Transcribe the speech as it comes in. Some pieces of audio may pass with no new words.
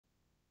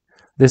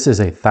This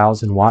is a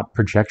 1,000-watt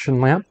projection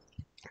lamp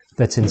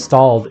that's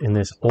installed in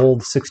this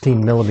old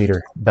 16mm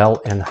Bell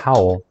and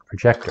Howell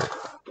projector.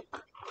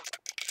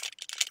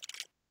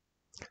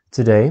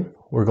 Today,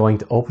 we're going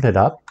to open it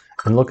up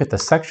and look at the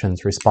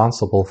sections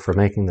responsible for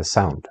making the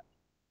sound.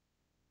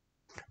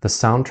 The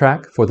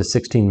soundtrack for the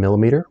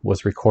 16mm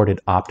was recorded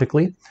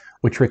optically,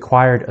 which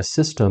required a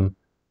system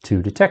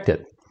to detect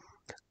it.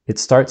 It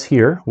starts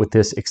here with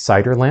this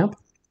exciter lamp.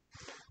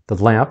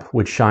 The lamp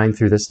would shine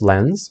through this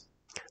lens.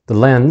 The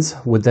lens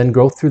would then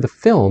go through the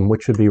film,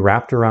 which would be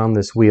wrapped around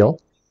this wheel.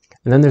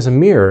 And then there's a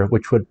mirror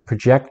which would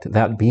project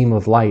that beam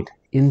of light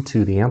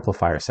into the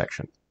amplifier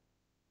section.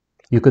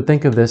 You could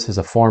think of this as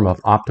a form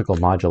of optical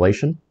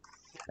modulation.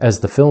 As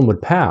the film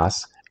would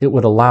pass, it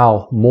would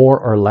allow more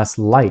or less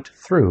light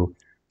through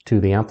to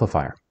the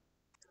amplifier.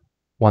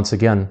 Once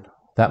again,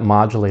 that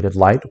modulated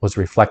light was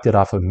reflected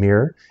off a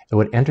mirror. It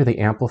would enter the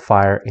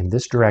amplifier in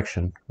this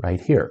direction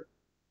right here.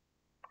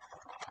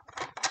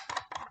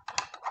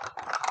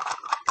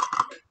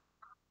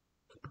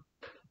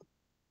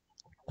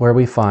 Where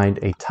we find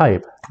a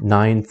type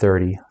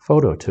 930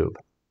 phototube.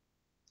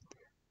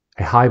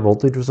 A high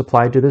voltage was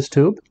applied to this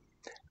tube,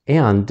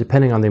 and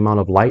depending on the amount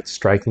of light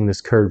striking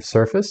this curved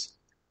surface,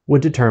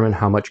 would determine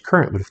how much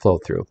current would flow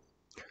through.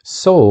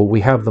 So we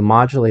have the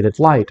modulated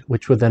light,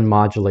 which would then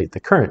modulate the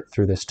current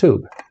through this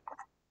tube,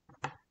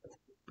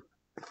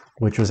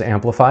 which was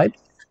amplified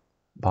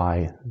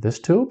by this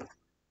tube,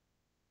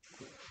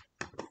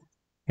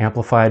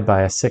 amplified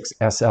by a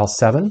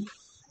 6SL7,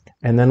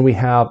 and then we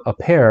have a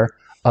pair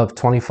of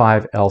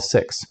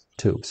 25L6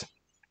 tubes.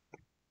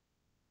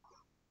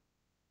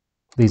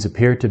 These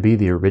appear to be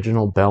the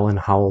original Bell and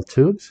Howell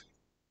tubes.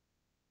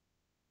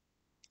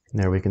 And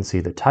there we can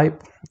see the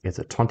type. It's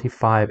a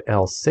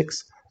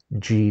 25L6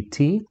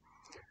 GT,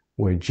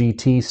 where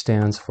GT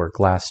stands for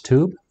glass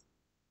tube.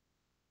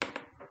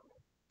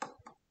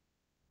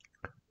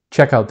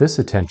 Check out this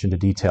attention to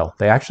detail.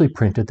 They actually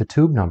printed the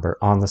tube number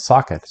on the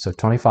socket, so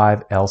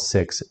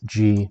 25L6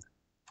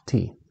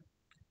 GT.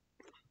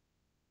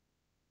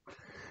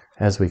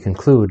 As we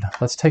conclude,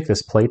 let's take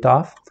this plate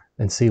off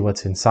and see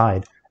what's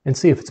inside and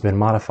see if it's been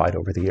modified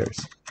over the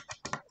years.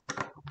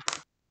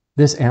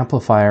 This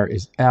amplifier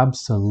is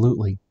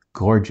absolutely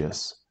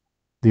gorgeous.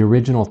 The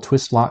original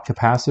twist lock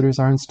capacitors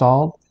are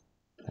installed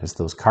as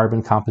those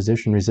carbon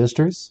composition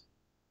resistors.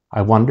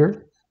 I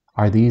wonder,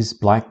 are these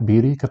Black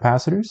Beauty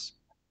capacitors?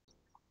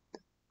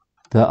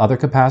 The other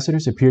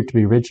capacitors appear to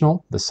be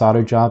original. The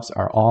solder jobs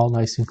are all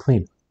nice and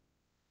clean.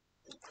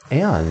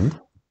 And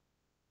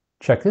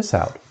check this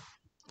out.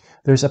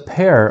 There's a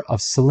pair of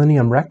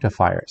selenium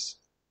rectifiers.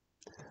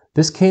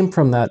 This came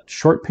from that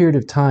short period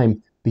of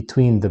time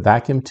between the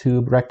vacuum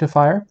tube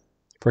rectifier.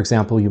 For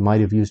example, you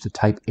might have used a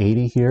type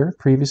 80 here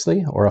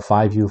previously, or a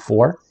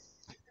 5U4,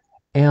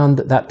 and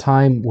that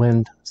time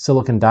when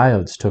silicon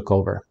diodes took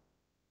over.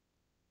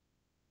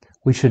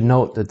 We should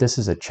note that this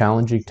is a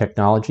challenging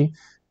technology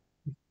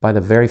by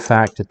the very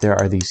fact that there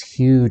are these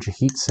huge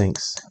heat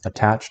sinks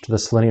attached to the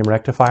selenium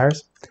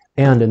rectifiers,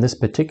 and in this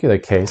particular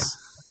case,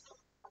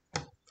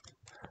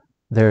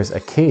 there's a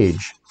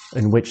cage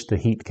in which the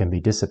heat can be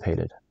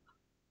dissipated.